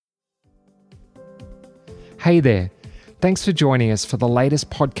Hey there. Thanks for joining us for the latest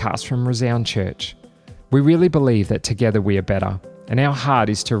podcast from Resound Church. We really believe that together we are better, and our heart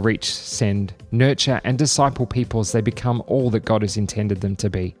is to reach, send, nurture, and disciple people as they become all that God has intended them to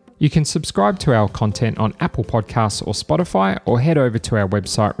be. You can subscribe to our content on Apple Podcasts or Spotify, or head over to our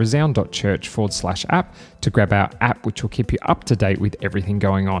website resound.church/app to grab our app, which will keep you up to date with everything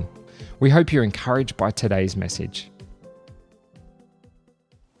going on. We hope you're encouraged by today's message.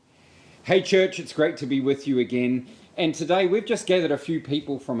 Hey church, it's great to be with you again. And today we've just gathered a few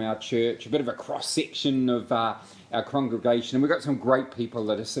people from our church, a bit of a cross-section of our congregation. And we've got some great people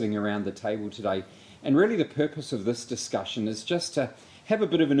that are sitting around the table today. And really the purpose of this discussion is just to have a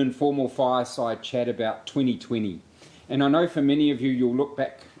bit of an informal fireside chat about 2020. And I know for many of you, you'll look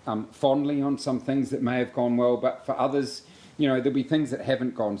back fondly on some things that may have gone well, but for others, there'll be things that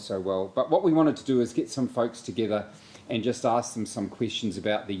haven't gone so well. But what we wanted to do is get some folks together and just ask them some questions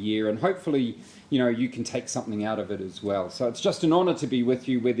about the year, and hopefully, you can take something out of it as well. So it's just an honour to be with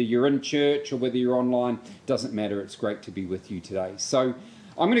you, whether you're in church or whether you're online, doesn't matter, it's great to be with you today. So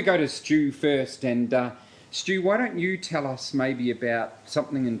I'm going to go to Stu first, and Stu, why don't you tell us maybe about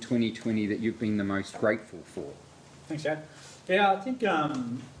something in 2020 that you've been the most grateful for? Thanks, Chad. Yeah, I think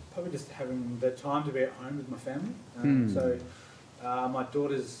probably just having the time to be at home with my family. So my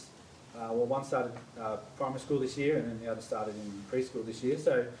daughter's one started primary school this year, and then the other started in preschool this year.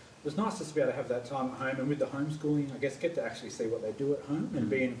 So it was nice just to be able to have that time at home, and with the homeschooling, I guess, get to actually see what they do at home and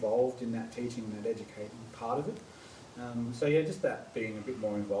be involved in that teaching and that educating part of it. So yeah, just that being a bit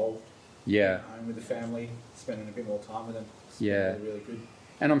more involved. Yeah. At home with the family, spending a bit more time with them. Yeah. Really, really good.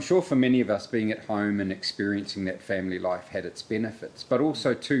 And I'm sure for many of us, being at home and experiencing that family life had its benefits, but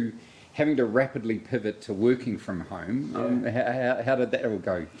also too, having to rapidly pivot to working from home. How did that all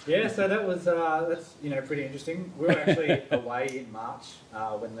go? Yeah, so that was that's pretty interesting. We were actually away in March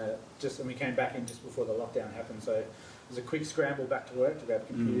when we came back in just before the lockdown happened. So it was a quick scramble back to work to grab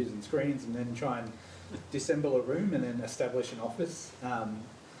computers and screens, and then try and disassemble a room and then establish an office.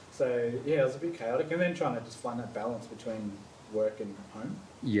 So yeah, it was a bit chaotic, and then trying to just find that balance between work and home.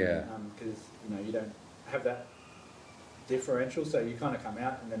 Yeah. Because you don't have that differential, so you kind of come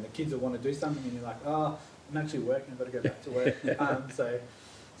out and then the kids will want to do something and you're like, oh, I'm actually working, I've got to go back to work. So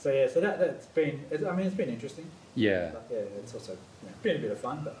that's been, it's been interesting. Yeah. But yeah, it's also been a bit of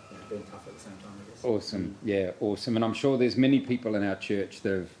fun, but been tough at the same time, I guess. Awesome. Yeah, awesome. And I'm sure there's many people in our church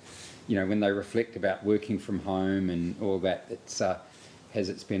that have, when they reflect about working from home and all that, it's has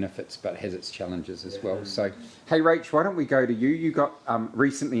its benefits but has its challenges as well. So, hey Rach, why don't we go to you? You got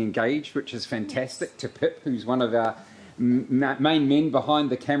recently engaged, which is fantastic, to Pip, who's one of our main men behind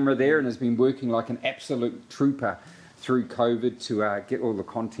the camera there and has been working like an absolute trooper through COVID to get all the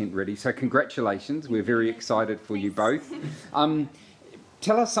content ready. So congratulations, we're very excited for you both.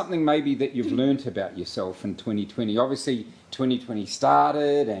 Tell us something maybe that you've learnt about yourself in 2020. Obviously 2020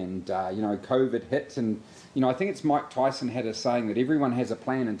 started and COVID hit, and I think it's Mike Tyson had a saying that everyone has a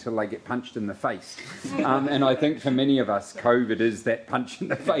plan until they get punched in the face. And I think for many of us, COVID is that punch in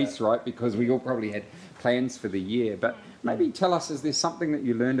the face, right? Because we all probably had plans for the year. But maybe tell us, is there something that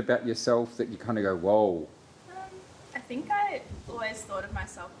you learned about yourself that you kind of go, whoa? I think I always thought of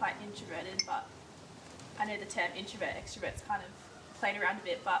myself quite introverted, but I know the term introvert, extrovert's kind of played around a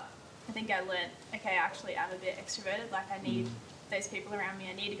bit, but I think I learned, okay, I actually am a bit extroverted. Like, I need those people around me.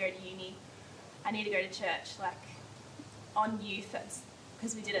 I need to go to uni. I need to go to church, like, on youth. That's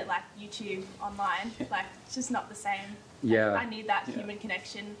because we did it like YouTube online. Like, it's just not the same. Yeah. I need that human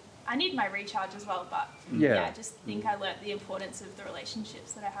connection. I need my recharge as well, but I just think I learnt the importance of the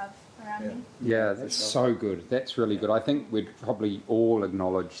relationships that I have around me. Yeah, that's so good. That's really good. I think we'd probably all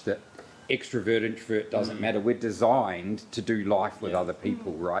acknowledge that extrovert, introvert doesn't matter. We're designed to do life with other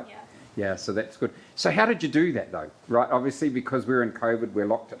people, right? Yeah, so that's good. So how did you do that though? Right, obviously because we're in COVID, we're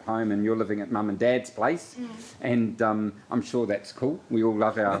locked at home and you're living at mum and dad's place, and I'm sure that's cool. We all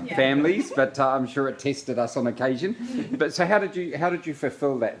love our families, but I'm sure it tested us on occasion. But so how did you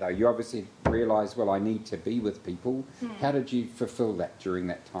fulfill that though? You obviously realised, well, I need to be with people. How did you fulfill that during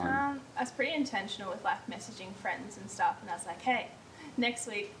that time? I was pretty intentional with like messaging friends and stuff, and I was like, hey, next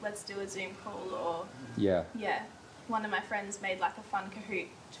week let's do a Zoom call, or one of my friends made like a fun Kahoot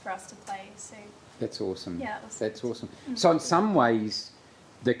for us to play. So that's awesome. Yeah, that's awesome. So in some ways,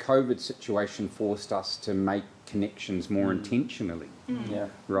 the COVID situation forced us to make connections more intentionally. Yeah.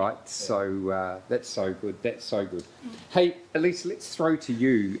 Right. So that's so good. That's so good. Hey, Elise, let's throw to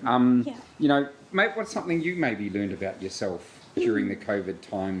you. Mate, what's something you maybe learned about yourself during the COVID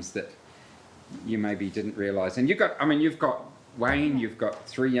times that you maybe didn't realise? And you've got Wayne, you've got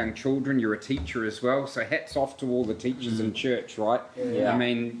 3 young children, you're a teacher as well, so hats off to all the teachers in church, right? Yeah. I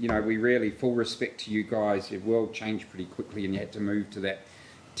mean, you know, we really, full respect to you guys. Your world changed pretty quickly and you had to move to that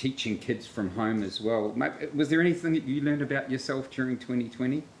teaching kids from home as well. Was there anything that you learned about yourself during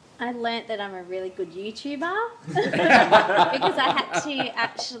 2020? I learnt that I'm a really good YouTuber because I had to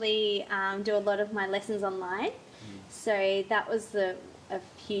actually do a lot of my lessons online. So that was a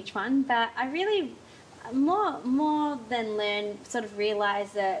huge one. But I really, more than learn, sort of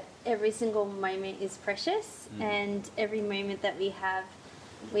realise that every single moment is precious and every moment that we have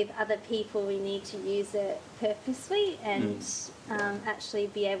with other people, we need to use it purposely and actually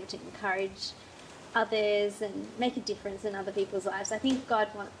be able to encourage others and make a difference in other people's lives. I think God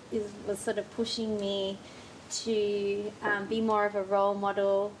was sort of pushing me to be more of a role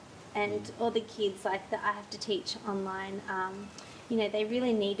model, and all the kids like that I have to teach online, you know, they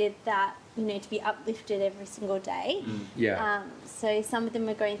really needed that, you know, to be uplifted every single day. Yeah. So some of them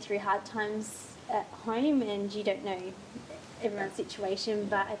are going through hard times at home, and you don't know everyone's situation,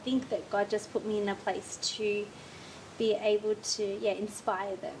 but I think that God just put me in a place to be able to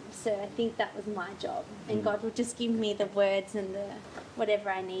inspire them. So I think that was my job, and God would just give me the words and the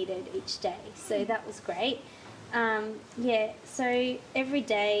whatever I needed each day. So that was great. So every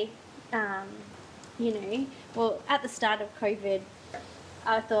day, you know, well, at the start of COVID,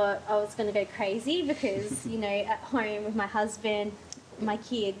 I thought I was going to go crazy because, you know, at home with my husband, my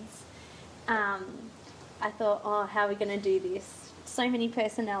kids, I thought, oh, how are we going to do this? So many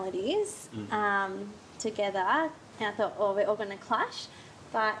personalities together. And I thought, oh, we're all going to clash.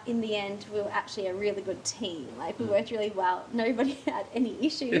 But in the end, we were actually a really good team. Like, we worked really well. Nobody had any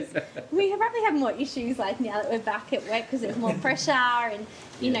issues. We probably have more issues, like, now that we're back at work because there's more pressure and,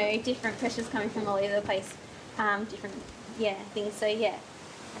 you know, different pressures coming from all over the place. Different, things. So, I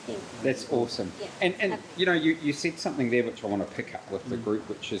think... That's awesome. Yeah. And you know, you said something there which I want to pick up with the group,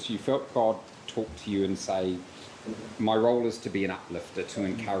 which is you felt God talk to you and say, my role is to be an uplifter, to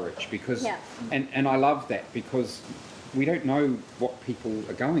encourage, because and I love that, because we don't know what people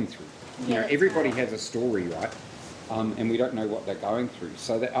are going through. You know, everybody has a story, right? And we don't know what they're going through.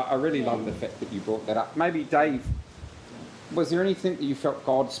 So that, I really love the fact that you brought that up. Maybe Dave, was there anything that you felt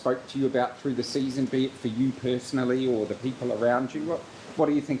God spoke to you about through the season, be it for you personally or the people around you? What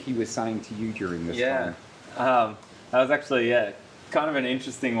do you think he was saying to you during this time? That was actually kind of an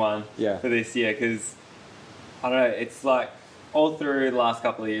interesting one for this year, because I don't know, it's like all through the last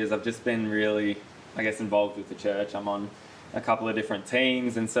couple of years I've just been really, I guess, involved with the church. I'm on a couple of different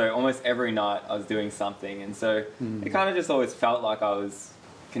teams, and so almost every night I was doing something, and so it kind of just always felt like I was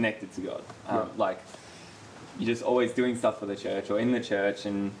connected to God. Like, you're just always doing stuff for the church or in the church,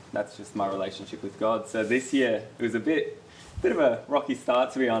 and that's just my relationship with God. So this year it was a bit of a rocky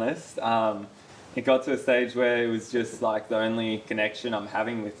start, to be honest. It got to a stage where it was just like the only connection I'm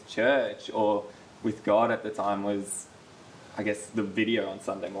having with church or with God at the time was, I guess, the video on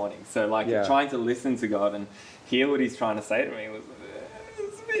Sunday morning. So like trying to listen to God and hear what he's trying to say to me was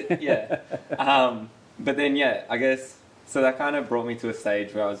a bit, but then, I guess, so that kind of brought me to a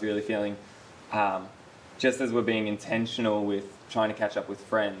stage where I was really feeling, just as we're being intentional with trying to catch up with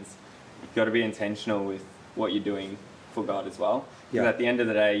friends, you've got to be intentional with what you're doing for God as well. Because at the end of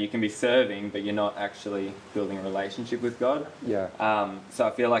the day, you can be serving, but you're not actually building a relationship with God. So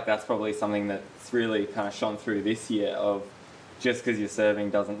I feel like that's probably something that's really kind of shone through this year, of just because you're serving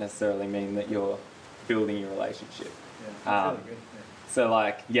doesn't necessarily mean that you're building your relationship. That's really good. So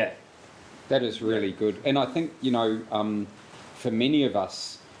like, that is really good. And I think, you know, for many of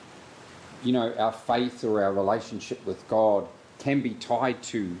us, you know, our faith or our relationship with God can be tied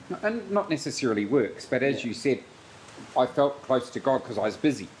to, and not necessarily works, but as you said, I felt close to God because I was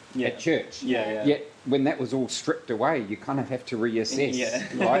busy at church. Yet when that was all stripped away, you kind of have to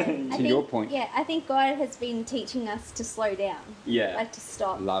reassess, right? To your point. Yeah, I think God has been teaching us to slow down. Like to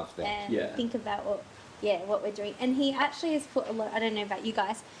stop. Love that. And think about what we're doing. And he actually has put a lot, I don't know about you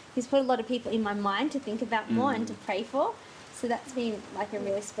guys, he's put a lot of people in my mind to think about more and to pray for. So that's been like a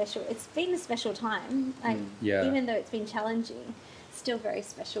really special, it's been a special time. Like, even though it's been challenging, still very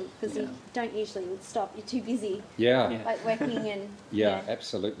special, because you don't usually would stop. You're too busy. Like working and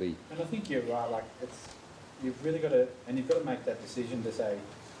absolutely. And I think you're right. Like, you've really got to, and you've got to make that decision to say,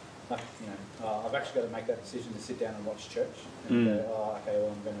 like, you know, I've actually got to make that decision to sit down and watch church and go,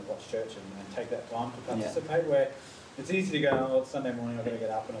 I'm going to watch church and take that time to participate. Where it's easy to go, it's Sunday morning, I've got to get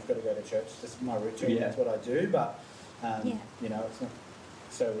up and I've got to go to church. That's my routine. That's what I do. But you know, it's not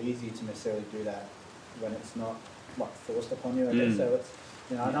so easy to necessarily do that when it's not like forced upon you, I guess. So it's,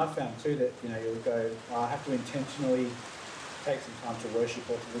 you know, and I've found too that, you know, you'll go, I have to intentionally take some time to worship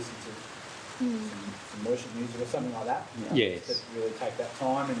or to listen to some worship music or something like that. Yes. To really take that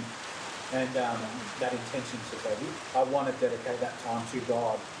time and that intention to say, I want to dedicate that time to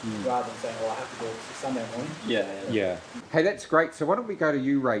God rather than saying, I have to do it Sunday morning. Yeah. Hey, that's great. So why don't we go to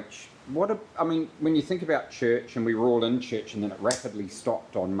you, Rach? When you think about church, and we were all in church, and then it rapidly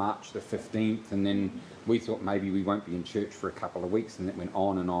stopped on March the 15th, and then we thought maybe we won't be in church for a couple of weeks, and it went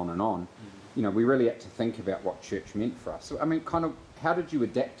on and on and on. You know, we really had to think about what church meant for us. So, how did you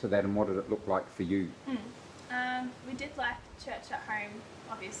adapt to that, and what did it look like for you? We did like church at home,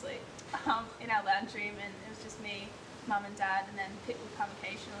 obviously, in our lounge room, and it was just me, mum and dad, and then Pip would come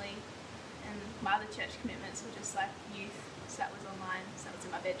occasionally. And my other church commitments were just like youth, so that was online, so that was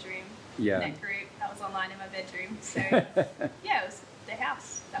in my bedroom. Yeah. Net group, that was online in my bedroom. So yeah, it was the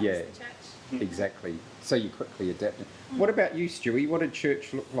house, that was the church. Exactly. So you quickly adapted. What about you, Stewie? What did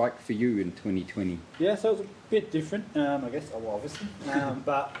church look like for you in 2020? Yeah, so it was a bit different, I guess, obviously.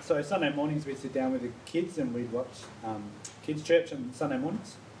 But so Sunday mornings we'd sit down with the kids and we'd watch kids' church on Sunday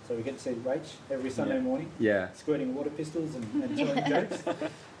mornings. So we get to see Rach every Sunday morning, squirting water pistols and telling jokes.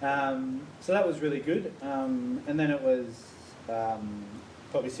 So that was really good. And then it was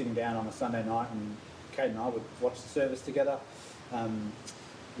probably sitting down on a Sunday night, and Kate and I would watch the service together.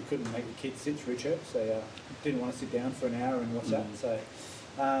 We couldn't make the kids sit through church, so didn't want to sit down for an hour and watch that. So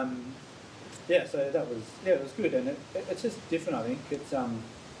so that was it was good, and it's just different. I think it's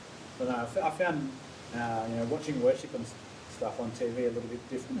I found watching worship and stuff on TV a little bit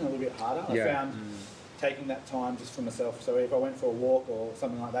different and a little bit harder. I found taking that time just for myself. So if I went for a walk or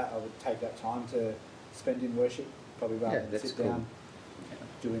something like that, I would take that time to spend in worship, probably rather than sit down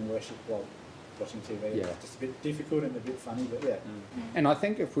doing worship while watching TV. It's just a bit difficult and a bit funny, but And I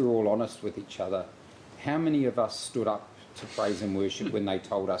think if we're all honest with each other, how many of us stood up to praise and worship when they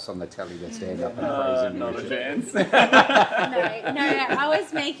told us on the telly to stand up and praise and not worship? a chance. No, I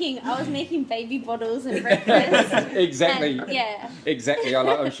was making baby bottles and breakfast. Exactly. And, Exactly.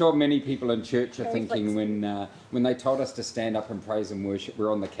 I'm sure many people in church are thinking when they told us to stand up and praise and worship,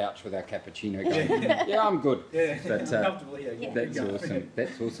 we're on the couch with our cappuccino going, I'm good. But, comfortably, That's awesome.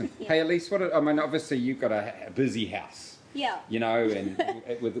 That's awesome. Hey, Elise, obviously you've got a busy house. Yeah. You know, and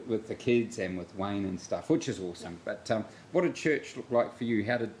with the kids and with Wayne and stuff, which is awesome. But what did church look like for you?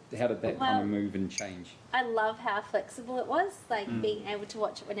 How did that kind of move and change? I love how flexible it was, being able to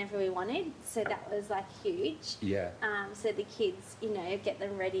watch it whenever we wanted. So that was huge. Yeah. So the kids, get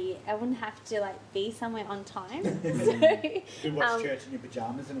them ready. I wouldn't have to be somewhere on time. You watched church in your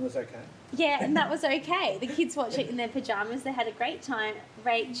pajamas and it was okay. Yeah, and that was okay. The kids watched it in their pajamas. They had a great time.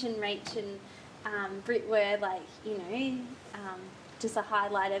 Rach and Brit were just a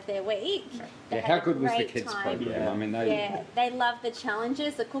highlight of their week. How good was the kids program? They loved the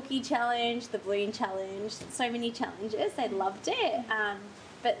challenges, the cookie challenge, the balloon challenge, so many challenges. They loved it.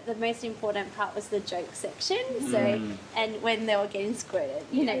 But the most important part was the joke section. So, and when they were getting squirted,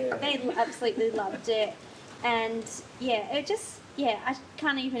 they absolutely loved it. And I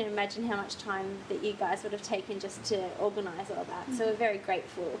can't even imagine how much time that you guys would have taken just to organise all that. So we're very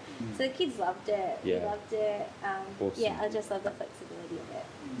grateful. So the kids loved it. Yeah. We loved it. Awesome. I just love the flexibility of it.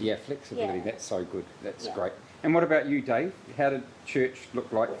 Yeah, flexibility. Yeah. That's so good. That's great. And what about you, Dave? How did church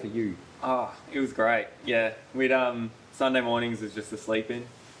look like for you? Oh, it was great. Yeah, we'd Sunday mornings was just a sleep in.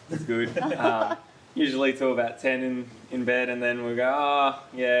 It was good. Usually till about 10 in bed, and then we'll go,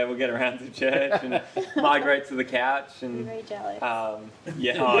 we'll get around to church and migrate to the couch. And I'm very jealous.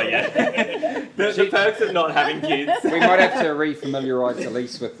 The perks of not having kids. We might have to re-familiarise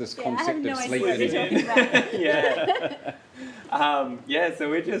Elise with this concept I have no of idea sleeping. what you're talking about. So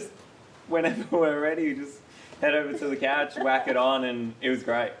we just, whenever we're ready, just head over to the couch, whack it on, and it was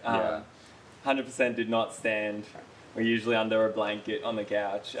great. 100% did not stand. We're usually under a blanket on the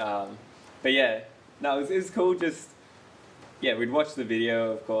couch. But it was cool. Just we'd watch the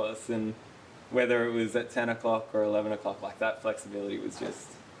video, of course, and whether it was at 10 o'clock or 11 o'clock, that flexibility was just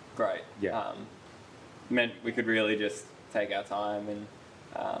great. Meant we could really just take our time, and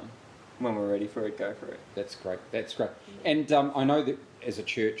when we're ready for it, go for it. That's great. And I know that as a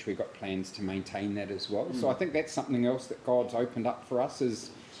church we've got plans to maintain that as well. So I think that's something else that God's opened up for us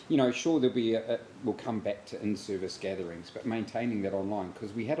is, sure there'll be we'll come back to in-service gatherings, but maintaining that online,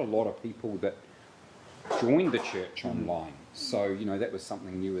 because we had a lot of people that joined the church online. So, that was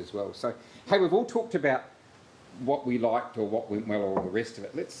something new as well. So, hey, we've all talked about what we liked or what went well or all the rest of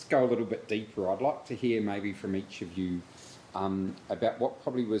it. Let's go a little bit deeper. I'd like to hear maybe from each of you about what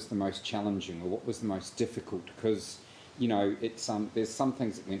probably was the most challenging or what was the most difficult, because, it's there's some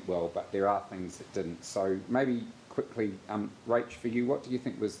things that went well, but there are things that didn't. So maybe quickly, Rach, for you, what do you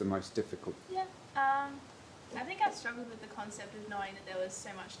think was the most difficult? I think I struggled with the concept of knowing that there was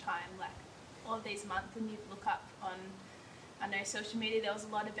so much time, all of these months and you look up on, I know, social media, there was a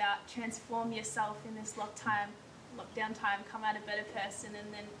lot about transform yourself in this lockdown time, come out a better person,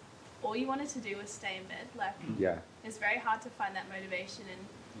 and then all you wanted to do was stay in bed. Like, it's very hard to find that motivation and,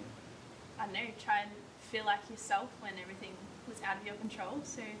 I don't know, try and feel like yourself when everything was out of your control.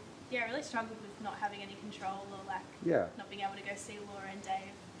 So, yeah, I really struggled with not having any control or, like, not being able to go see Laura and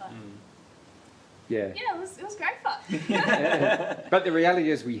Dave. But, yeah, it was great fun. But the reality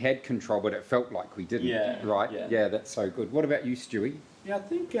is we had control, but it felt like we didn't, right? Yeah, that's so good. What about you, Stewie? Yeah, I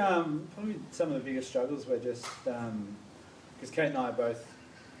think probably some of the biggest struggles were just, because Kate and I are both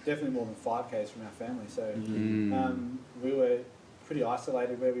definitely more than 5Ks from our family, so we were pretty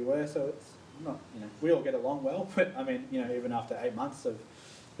isolated where we were, so it's not, we all get along well, but I mean, even after 8 months of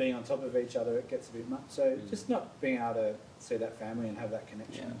being on top of each other, it gets a bit much. So just not being able to see that family and have that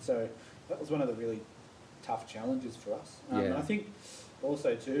connection. So that was one of the really tough challenges for us. And I think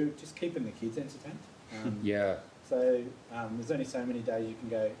also too, just keeping the kids entertained. So there's only so many days you can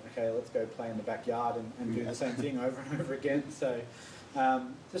go, okay, let's go play in the backyard and do the same thing over and over again. So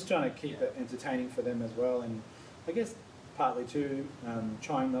just trying to keep it entertaining for them as well. And I guess partly too,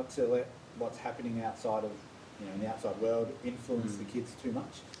 trying not to let what's happening outside of, in the outside world influence the kids too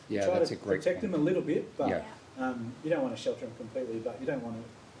much. Yeah, try that's to a great protect point. them a little bit, but you don't want to shelter them completely, but you don't want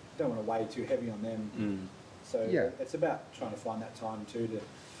to weigh too heavy on them. So it's about trying to find that time too to,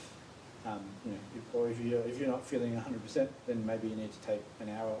 if you're not feeling 100%, then maybe you need to take an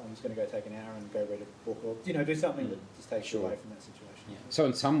hour. I'm just going to go take an hour and go read a book, or do something that just takes you away from that situation. So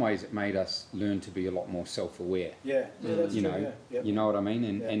in some ways, it made us learn to be a lot more self-aware. That's true. You know what I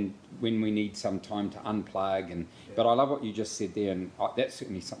mean, and when we need some time to unplug, but I love what you just said there, and that's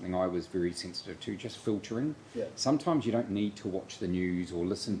certainly something I was very sensitive to, just filtering. Sometimes you don't need to watch the news or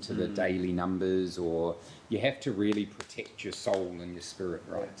listen to the daily numbers, or you have to really protect your soul and your spirit,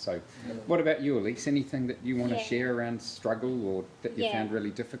 right? So what about you, Elise? Anything that you want to share around struggle or that you found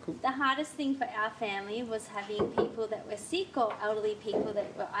really difficult? The hardest thing for our family was having people that were sick or elderly people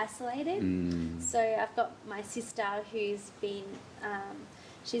that were isolated. So I've got my sister who's been,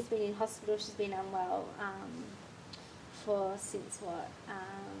 she's been in hospital, she's been unwell since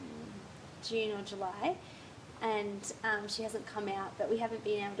June or July, and she hasn't come out, but we haven't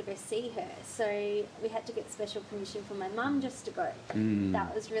been able to go see her, so we had to get special permission from my mum just to go.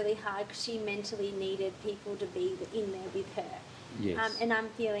 That was really hard because she mentally needed people to be in there with her. And I'm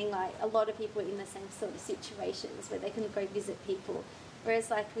feeling like a lot of people are in the same sort of situations where they can go visit people, whereas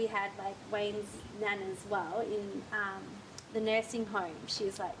like we had like Wayne's nan as well in the nursing home. She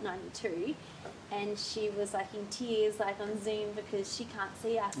was like 92 and she was like in tears, like on Zoom, because she can't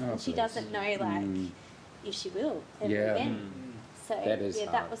see us and she doesn't know like if she will ever again. So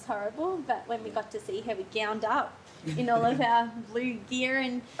that was horrible. But when we got to see her, we gowned up in all of our blue gear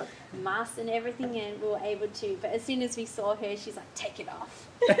and masks and everything, and we were able to. But as soon as we saw her, she's like, "Take it off."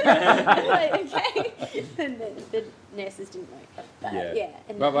 Like, okay. And then the nurses didn't know. But,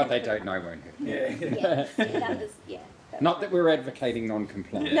 and well, what they don't know won't hurt. So that was Not that we're advocating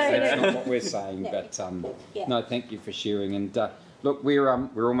non-compliance. That's not what we're saying. But no, thank you for sharing. And look, we're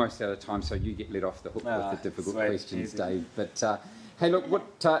almost out of time, so you get let off the hook with the difficult questions, Dave. But hey, look,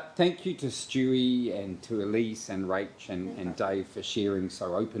 thank you to Stewie and to Elise and Rach and Dave for sharing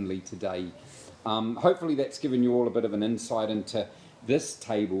so openly today. Hopefully, that's given you all a bit of an insight into this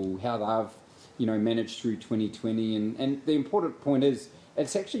table, how they've managed through 2020, and the important point is,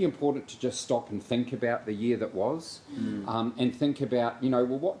 it's actually important to just stop and think about the year that was, and think about, well,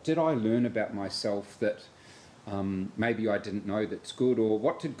 what did I learn about myself that maybe I didn't know that's good, or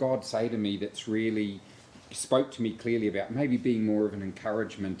what did God say to me that's really spoke to me clearly about maybe being more of an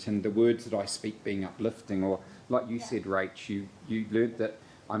encouragement, and the words that I speak being uplifting, or like you said, Rach, you learned that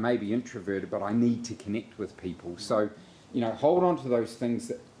I may be introverted, but I need to connect with people. So, hold on to those things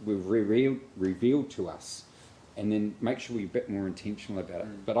that were revealed to us, and then make sure we're a bit more intentional about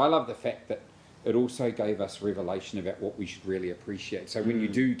it. But I love the fact that it also gave us revelation about what we should really appreciate. So when you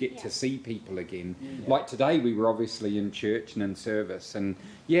do get to see people again, like today we were obviously in church and in service, and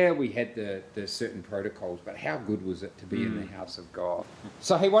we had the certain protocols, but how good was it to be in the house of God?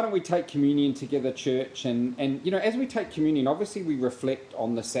 So hey, why don't we take communion together, church? And as we take communion, obviously we reflect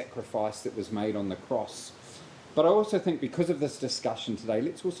on the sacrifice that was made on the cross. But I also think because of this discussion today,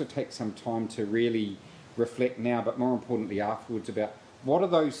 let's also take some time to really reflect now, but more importantly afterwards, about what are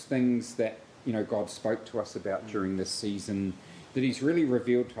those things that God spoke to us about during this season, that he's really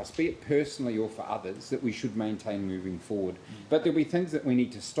revealed to us, be it personally or for others, that we should maintain moving forward. But there'll be things that we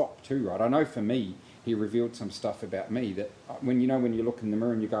need to stop too, right? I know for me, he revealed some stuff about me that when you look in the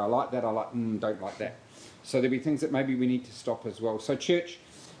mirror and you go, I like that, don't like that. So there'll be things that maybe we need to stop as well. So church,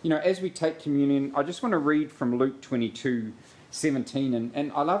 as we take communion, I just want to read from Luke 22:17,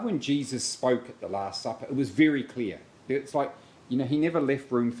 and I love when Jesus spoke at the Last Supper. It was very clear. It's like, he never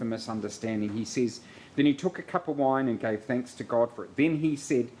left room for misunderstanding. He says, then he took a cup of wine and gave thanks to God for it. Then he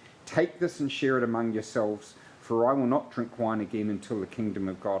said, take this and share it among yourselves, for I will not drink wine again until the kingdom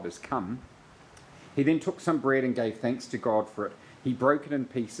of God has come. He then took some bread and gave thanks to God for it. He broke it in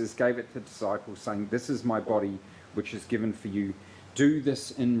pieces, gave it to the disciples, saying, this is my body, which is given for you. Do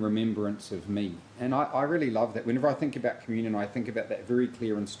this in remembrance of me. And I really love that. Whenever I think about communion, I think about that very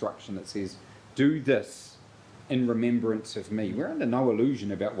clear instruction that says, do this in remembrance of me. We're under no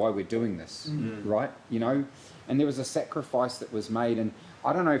illusion about why we're doing this, right? And there was a sacrifice that was made. And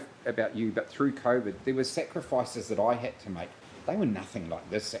I don't know about you, but through COVID, there were sacrifices that I had to make. They were nothing like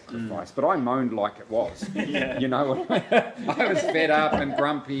this sacrifice, but I moaned like it was. I was fed up and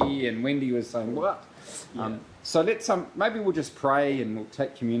grumpy, and Wendy was saying, what? So let's maybe we'll just pray and we'll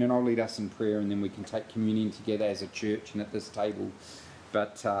take communion. I'll lead us in prayer, and then we can take communion together as a church and at this table.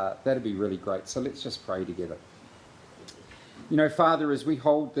 But that'd be really great. So let's just pray together. Father, as we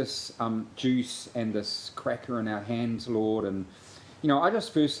hold this juice and this cracker in our hands, Lord, and I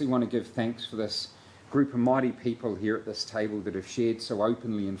just firstly want to give thanks for this group of mighty people here at this table that have shared so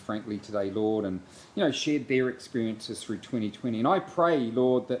openly and frankly today, Lord, and shared their experiences through 2020. And I pray,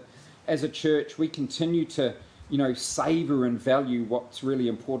 Lord, that as a church we continue to savour and value what's really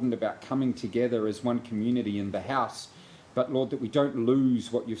important about coming together as one community in the house, but Lord, that we don't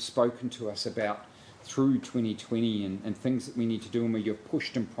lose what you've spoken to us about through 2020 and things that we need to do and where you've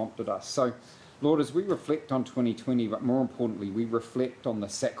pushed and prompted us. So Lord, as we reflect on 2020, but more importantly, we reflect on the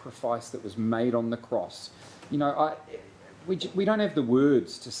sacrifice that was made on the cross. We don't have the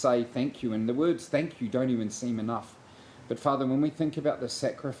words to say thank you, and the words thank you don't even seem enough. But Father, when we think about the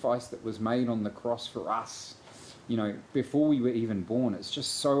sacrifice that was made on the cross for us, before we were even born, it's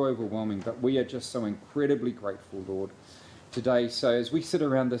just so overwhelming. But we are just so incredibly grateful, Lord, today. So as we sit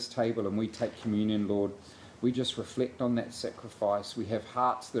around this table and we take communion, Lord, we just reflect on that sacrifice. We have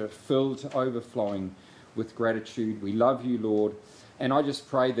hearts that are filled to overflowing with gratitude. We love you, Lord. And I just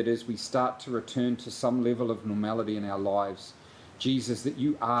pray that as we start to return to some level of normality in our lives, Jesus, that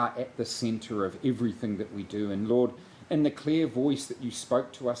you are at the centre of everything that we do. And Lord, in the clear voice that you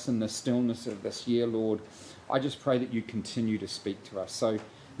spoke to us in the stillness of this year, Lord, I just pray that you continue to speak to us. So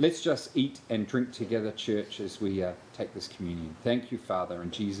let's just eat and drink together, church, as we take this communion. Thank you, Father.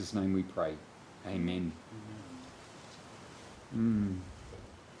 In Jesus' name we pray. Amen.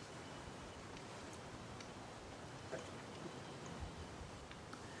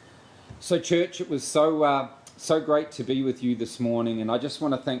 So church, it was so great to be with you this morning, and I just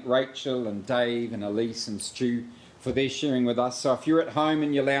want to thank Rachel and Dave and Elise and Stu for their sharing with us. So if you're at home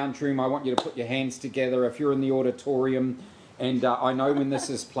in your lounge room, I want you to put your hands together. If you're in the auditorium, and I know when this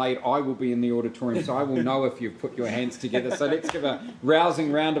is played, I will be in the auditorium, so I will know if you've put your hands together. So let's give a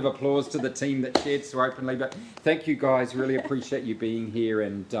rousing round of applause to the team that shared so openly. But thank you guys, really appreciate you being here,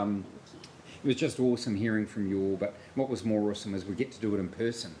 and it was just awesome hearing from you all. But what was more awesome is we get to do it in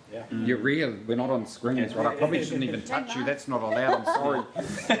person. Yeah. You're real, we're not on screens, right? I probably shouldn't even touch you, that's not allowed, I'm sorry.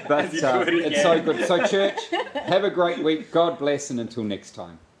 But it's so good. So church, have a great week, God bless, and until next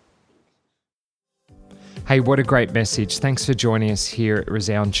time. Hey, what a great message. Thanks for joining us here at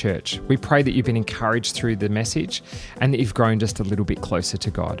Resound Church. We pray that you've been encouraged through the message and that you've grown just a little bit closer to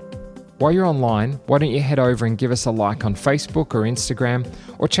God. While you're online, why don't you head over and give us a like on Facebook or Instagram,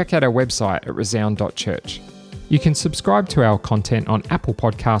 or check out our website at resound.church. You can subscribe to our content on Apple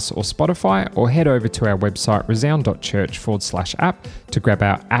Podcasts or Spotify, or head over to our website resound.church/app to grab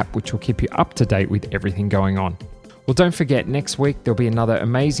our app, which will keep you up to date with everything going on. Well, don't forget, next week there'll be another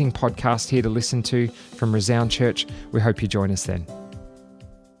amazing podcast here to listen to from Resound Church. We hope you join us then.